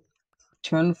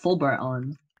 Turn Fulbright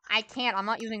on. I can't. I'm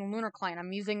not using Lunar Client.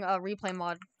 I'm using a replay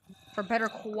mod for better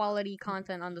quality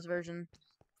content on this version.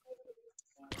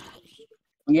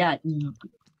 Yeah, you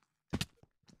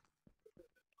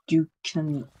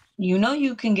can. You know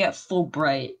you can get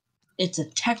Fulbright. It's a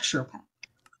texture pack.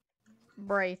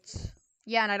 Bright.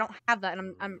 Yeah, and I don't have that,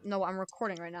 and I'm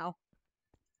recording right now.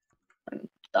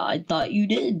 I thought you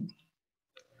did.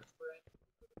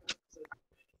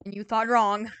 And you thought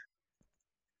wrong.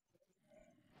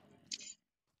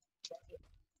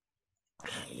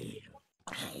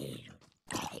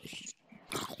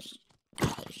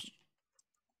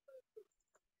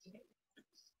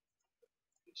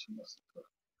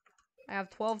 I have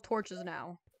 12 torches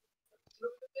now.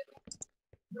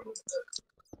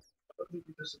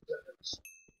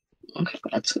 Okay,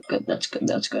 that's good. That's good.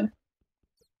 That's good.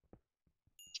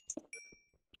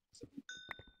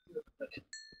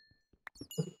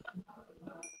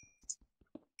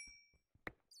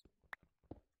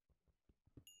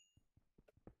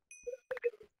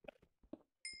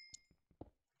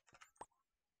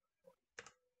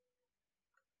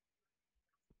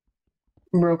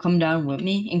 Bro, come down with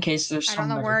me in case there's I don't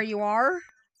know somebody. where you are.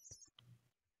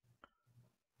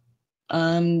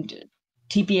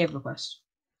 TPA request.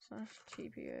 /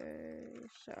 TPA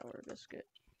sour biscuit.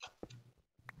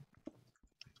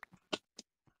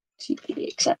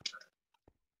 TPA accept.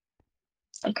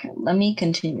 Okay, let me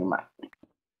continue my.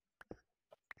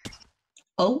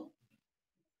 Oh,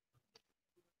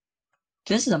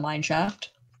 this is a mine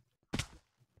shaft.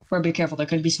 Or be careful, there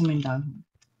could be something down here.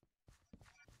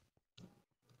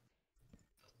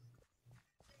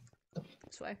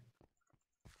 This way.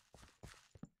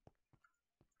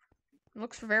 It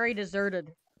looks very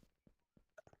deserted.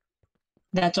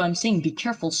 That's what I'm saying. Be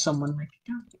careful, someone might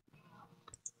be down here.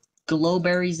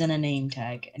 Glowberries and a name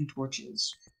tag and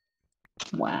torches.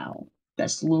 Wow,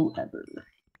 best loot ever.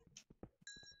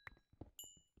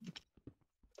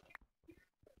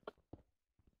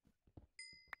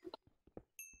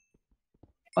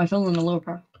 Oh, I fell in the lower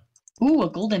part. Ooh, a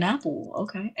golden apple.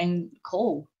 Okay, and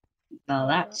coal. Now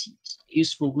that's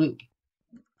useful loot.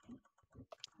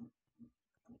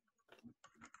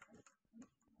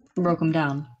 Broke them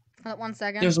down. 1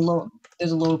 second. There's a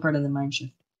lower part of the mine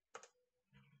shaft.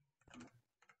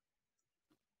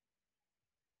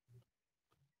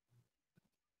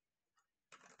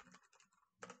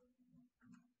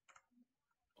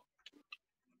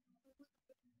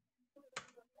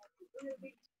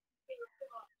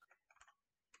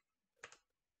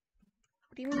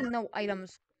 What do you mean no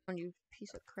items on you,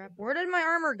 piece of crap? Where did my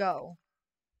armor go?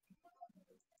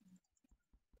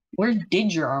 Where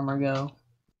did your armor go?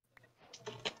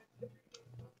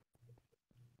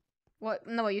 What?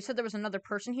 No, wait, you said there was another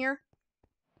person here?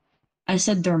 I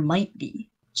said there might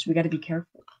be, so we gotta be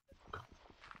careful.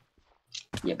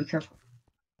 Yeah, be careful.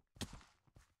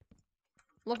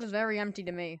 Looks very empty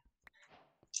to me.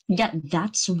 Yeah,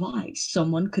 that's why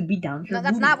someone could be down here. No,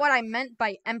 that's not what I meant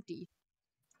by empty.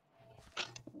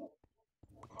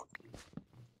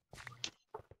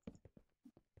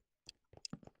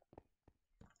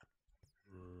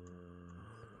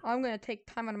 I'm gonna take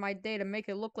time out of my day to make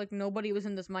it look like nobody was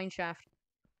in this mine shaft.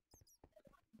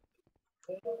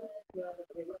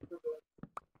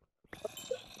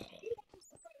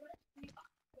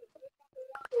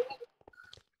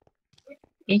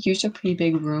 Here's a pretty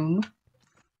big room.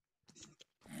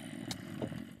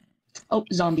 Oh,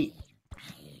 zombie.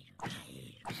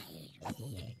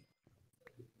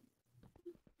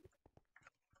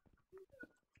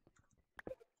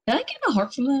 Did I get a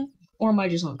heart from that? Or am I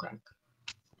just on crack?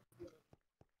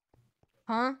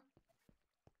 Huh?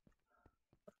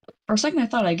 For a second I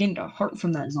thought I gained a heart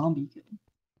from that zombie kill.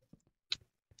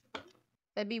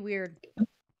 That'd be weird.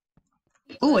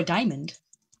 Ooh, a diamond.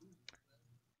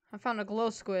 I found a glow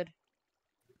squid.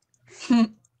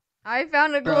 I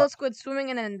found a Bro. glow squid swimming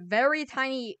in a very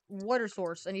tiny water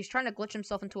source, and he's trying to glitch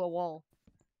himself into a wall.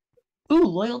 Ooh,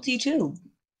 loyalty too.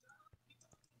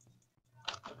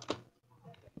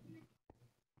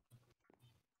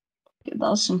 Okay, that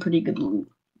was some pretty good loot.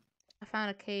 I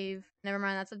found a cave. Never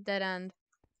mind, that's a dead end.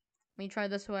 Let me try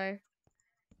this way.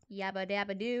 Yabba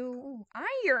dabba doo.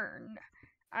 Iron!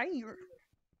 Iron!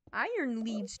 Iron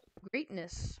leads to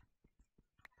greatness.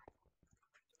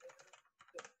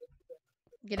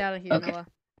 Get out of here, Okay. Noah.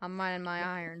 I'm mining my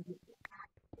iron.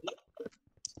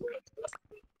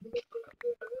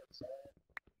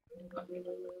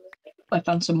 I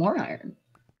found some more iron.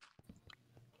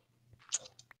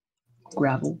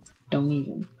 Gravel. Don't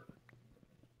even.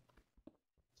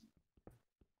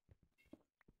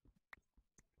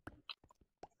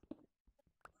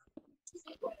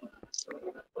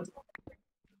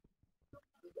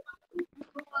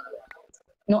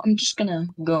 No, I'm just gonna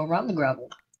go around the gravel.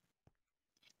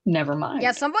 Never mind.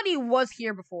 Yeah, somebody was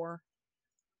here before.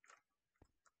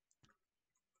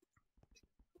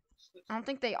 I don't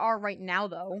think they are right now,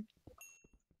 though.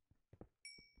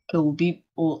 It will be.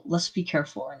 Well, let's be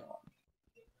careful anyway.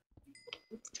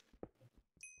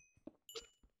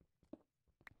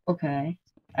 Okay,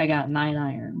 I got 9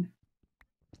 iron.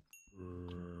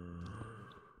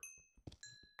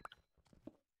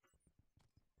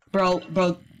 Bro,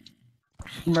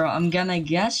 I'm gonna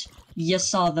guess you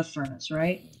saw the furnace,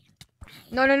 right?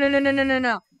 No.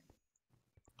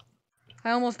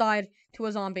 I almost died to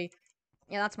a zombie.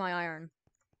 Yeah, that's my iron.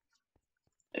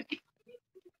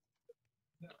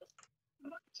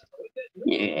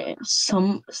 Yeah,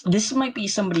 this might be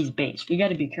somebody's base. We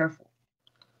gotta be careful.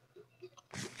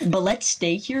 But let's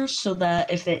stay here so that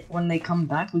when they come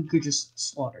back, we could just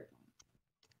slaughter them.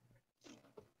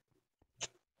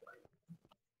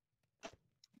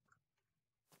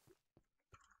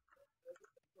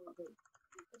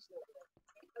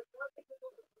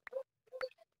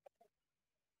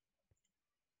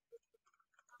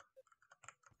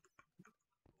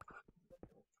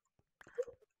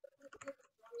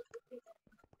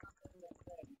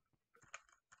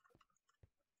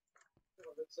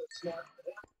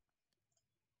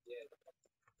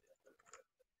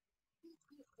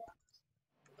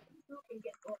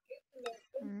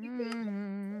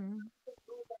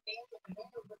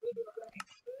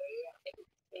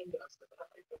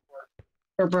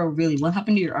 Bro, really, what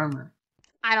happened to your armor?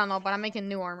 I don't know, but I'm making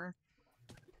new armor.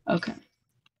 Okay,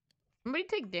 Somebody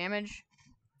take damage.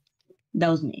 that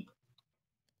was me.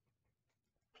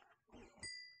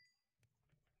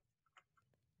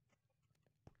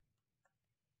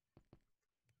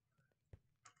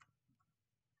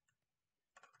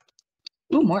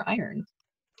 Ooh, more iron.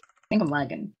 I think I'm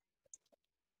lagging.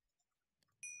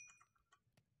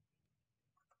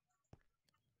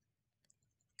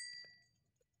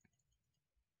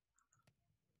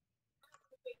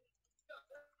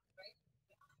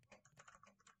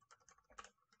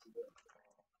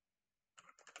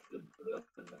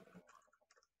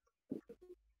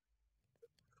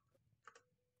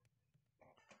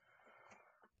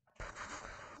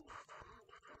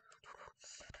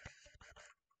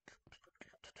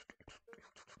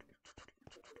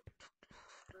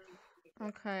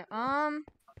 Okay,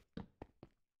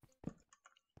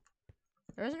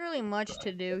 there isn't really much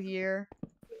to do here.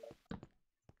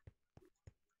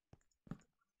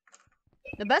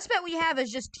 The best bet we have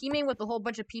is just teaming with a whole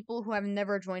bunch of people who have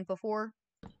never joined before.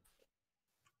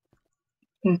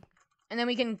 Hmm. And then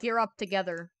we can gear up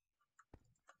together.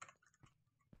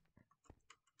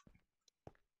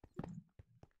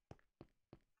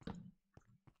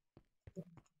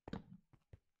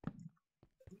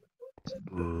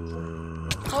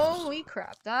 Holy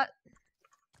crap, that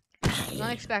was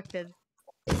unexpected.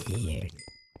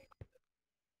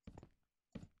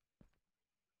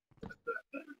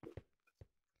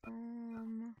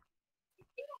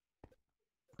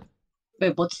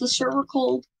 Wait, what's the server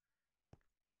called?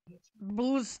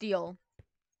 Blzesteal.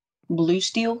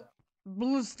 Bluesteel?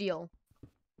 Blzesteal.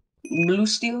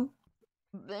 Bluesteel?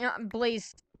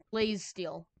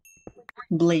 Blzesteal.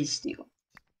 Blazesteel.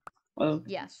 Oh,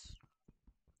 Yes.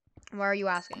 Why are you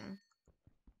asking?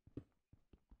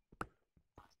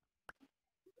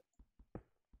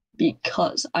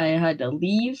 because I had to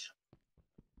leave,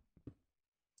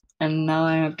 and now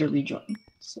I have to rejoin.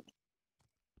 So.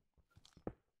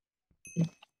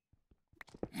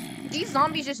 These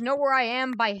zombies just know where I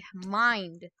am by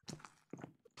mind.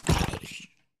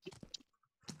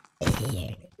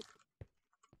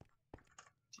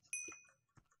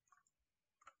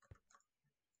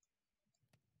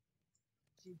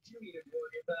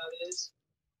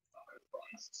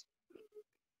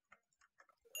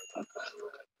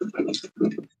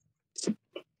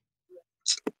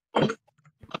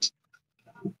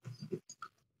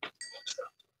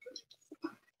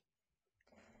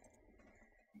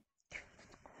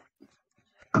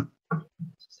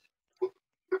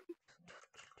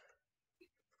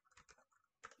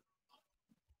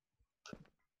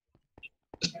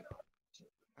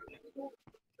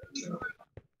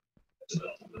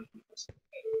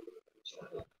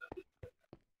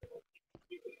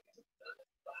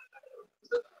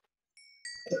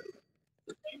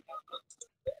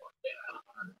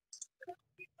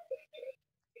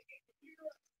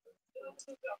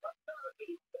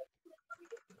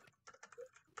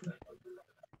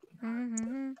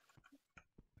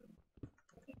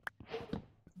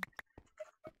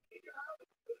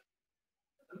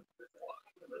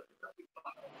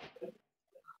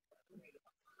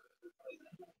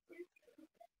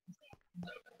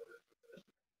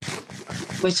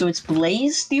 Wait, so it's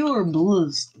Blazesteel or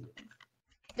Bluesteel?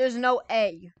 There's no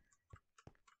A.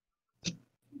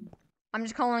 I'm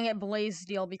just calling it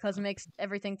Blzesteal because it makes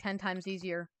everything 10 times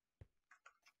easier.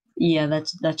 Yeah,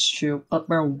 that's true. But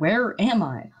bro, where am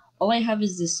I? All I have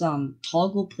is this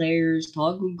toggle players,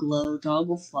 toggle glow,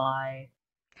 toggle fly,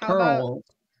 How about pearl.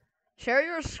 share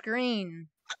your screen?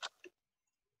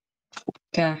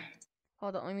 Okay.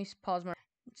 Hold on, let me pause my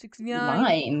 69,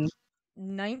 Mine.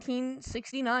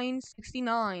 1969,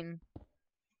 69.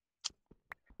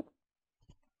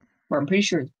 Bro, I'm pretty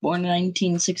sure it's born in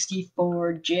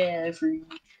 1964. Jeffrey.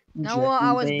 No, Jeffrey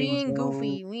I was being Bezos.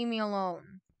 goofy. Leave me alone.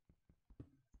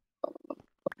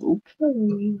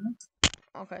 Okay.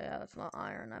 Okay, yeah, that's not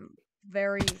iron. I'm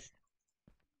very...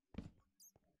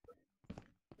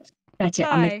 That's it.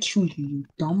 I'm gonna Hi. kill you, you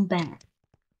dumb bat.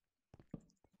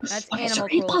 That's Why is animal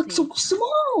your pod so cruelty.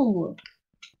 small?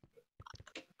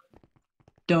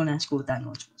 Don't ask what that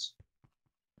noise was.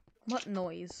 What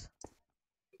noise?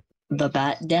 The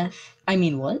bat death? I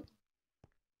mean, what?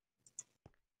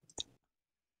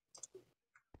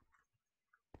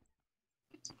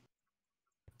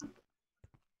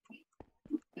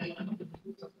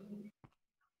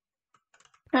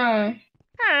 Hi.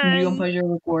 Did you unpause your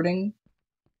recording?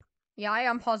 Yeah, I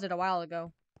unpaused it a while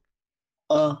ago.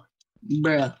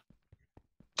 Bruh.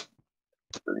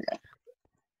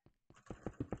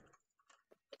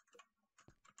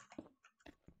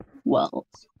 Well,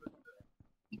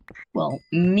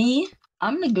 me,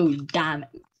 I'm gonna go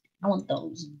diamond. I want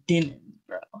those diamonds,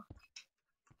 bro.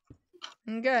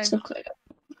 Okay. So click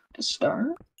to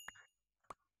start.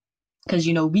 Cause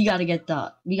you know we gotta get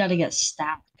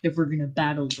stacked if we're gonna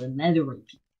battle the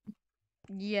netherite.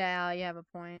 Yeah, you have a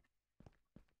point.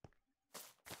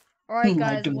 Alright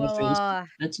guys, well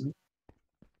that's me.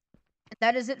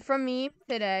 that is it from me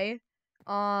today.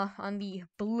 On the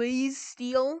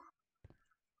Blzesteal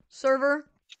server.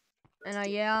 And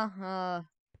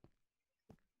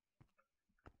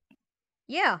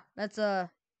yeah, that's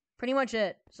pretty much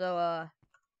it. So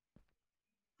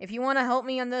if you wanna help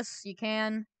me on this, you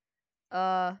can.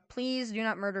 Please do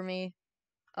not murder me.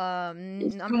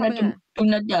 I'm probably gonna Do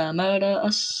not murder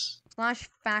us.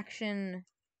 /faction.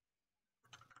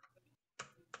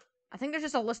 I think there's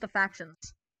just a list of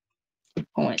factions.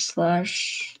 Oh wait,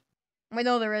 slash. Wait,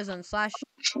 no, there isn't. /faction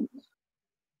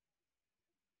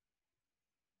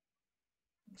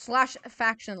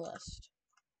list.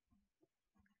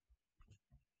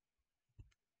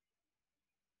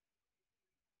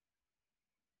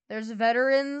 There's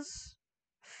veterans,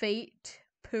 fate,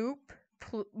 poop,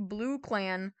 blue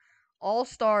clan, all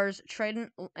stars,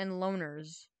 trident, and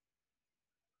loners.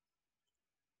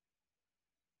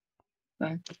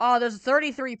 Okay. Oh, there's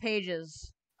 33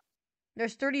 pages.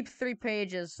 There's 33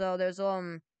 pages, so there's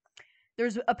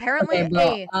apparently okay,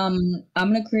 bro, I'm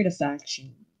gonna create a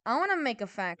faction. I want to make a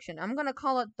faction. I'm gonna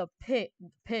call it the Pig.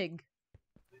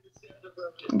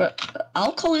 But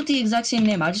I'll call it the exact same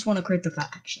name. I just want to create the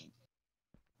faction.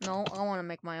 No, I want to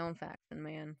make my own faction,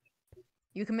 man.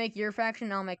 You can make your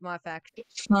faction, I'll make my faction.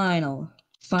 Fine,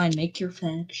 make your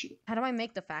faction. How do I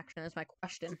make the faction is my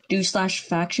question. Do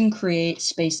 /faction create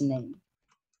space name.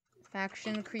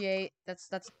 Faction create, that's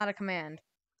not a command.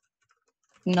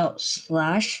 No,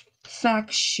 /factions.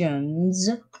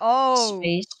 Oh.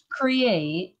 Space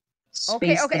create.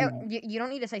 Space Okay. You don't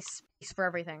need to say space for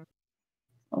everything.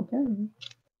 Okay.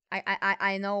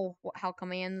 I know how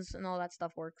commands and all that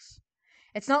stuff works.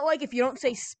 It's not like if you don't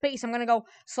say space, I'm gonna go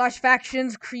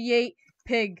 /factions create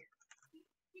pig.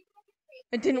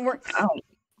 It didn't work. Ow.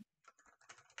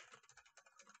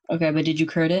 Okay, but did you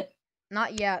create it?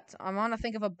 Not yet. I want to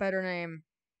think of a better name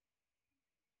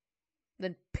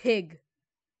than pig.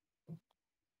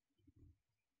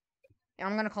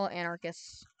 I'm gonna call it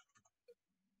anarchists.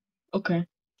 Okay,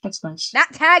 that's nice.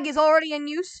 That tag is already in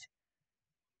use.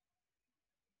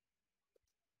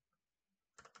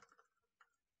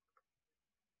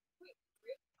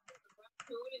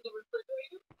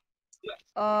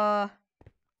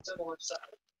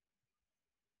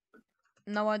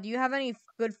 Noah, do you have any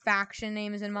good faction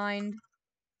names in mind?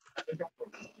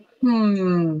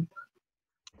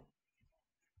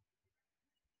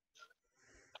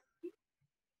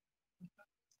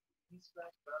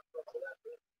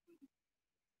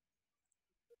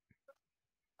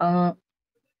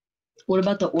 What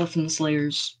about the Orphan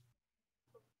Slayers?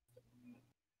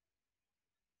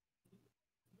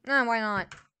 Why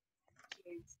not?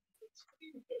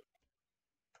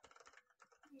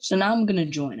 So now I'm gonna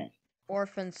join it.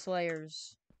 Orphan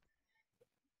Slayers.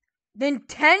 Then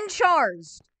 10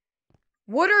 chars!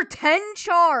 What are 10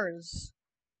 chars?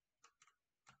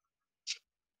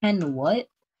 And what?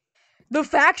 The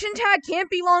faction tag can't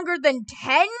be longer than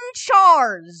 10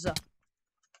 chars!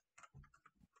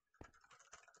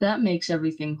 That makes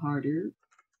everything harder.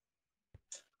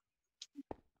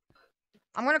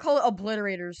 I'm gonna call it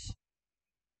Obliterators.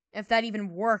 If that even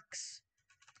works.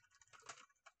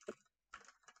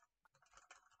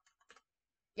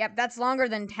 Yep, that's longer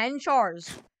than 10 chars.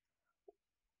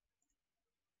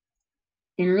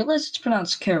 You realize it's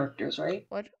pronounced characters, right?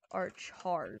 What are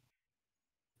chars?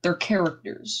 They're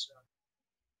characters.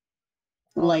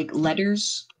 Like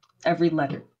letters, every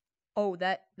letter. Oh,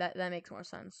 that makes more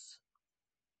sense.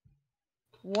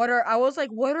 I was like,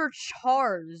 what are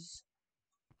chars?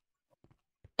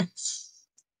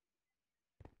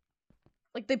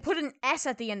 Like, they put an S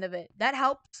at the end of it. That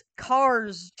helps.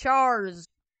 Chars.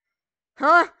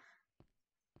 Huh?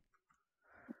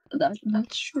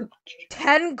 That's true.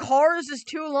 10 cars is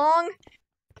too long?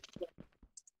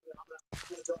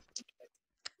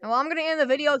 Well, I'm gonna end the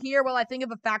video here while I think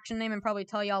of a faction name and probably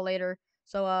tell y'all later.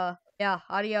 So, yeah,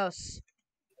 adios.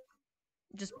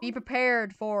 Just be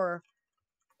prepared for,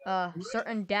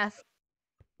 certain death,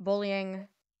 bullying,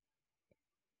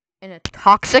 in a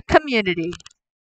toxic community.